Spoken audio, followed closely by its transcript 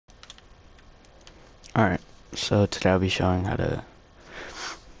Alright, so today I'll be showing how to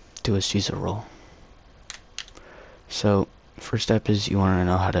do a Caesar roll. So, first step is you want to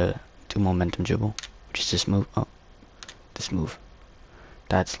know how to do momentum dribble, which is this move. Oh, this move.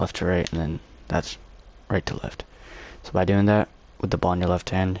 That's left to right, and then that's right to left. So by doing that, with the ball in your left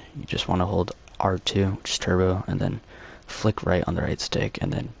hand, you just want to hold R2, which is turbo, and then flick right on the right stick,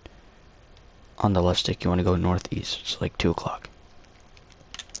 and then on the left stick you want to go northeast, it's like 2 o'clock.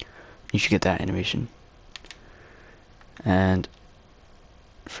 You should get that animation. And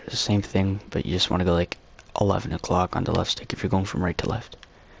for the same thing, but you just want to go like 11 o'clock on the left stick if you're going from right to left.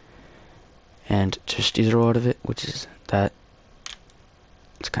 And just zero out of it, which is that.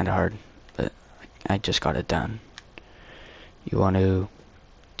 It's kind of hard, but I just got it down. You want to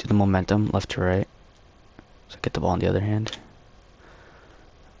do the momentum left to right. So get the ball in the other hand.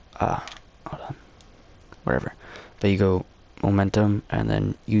 Hold on. Whatever. But you go momentum, and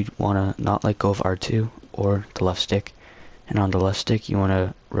then you want to not let go of R2 or the left stick. And on the left stick, you want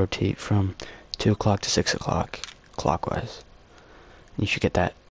to rotate from 2 o'clock to 6 o'clock clockwise. You should get that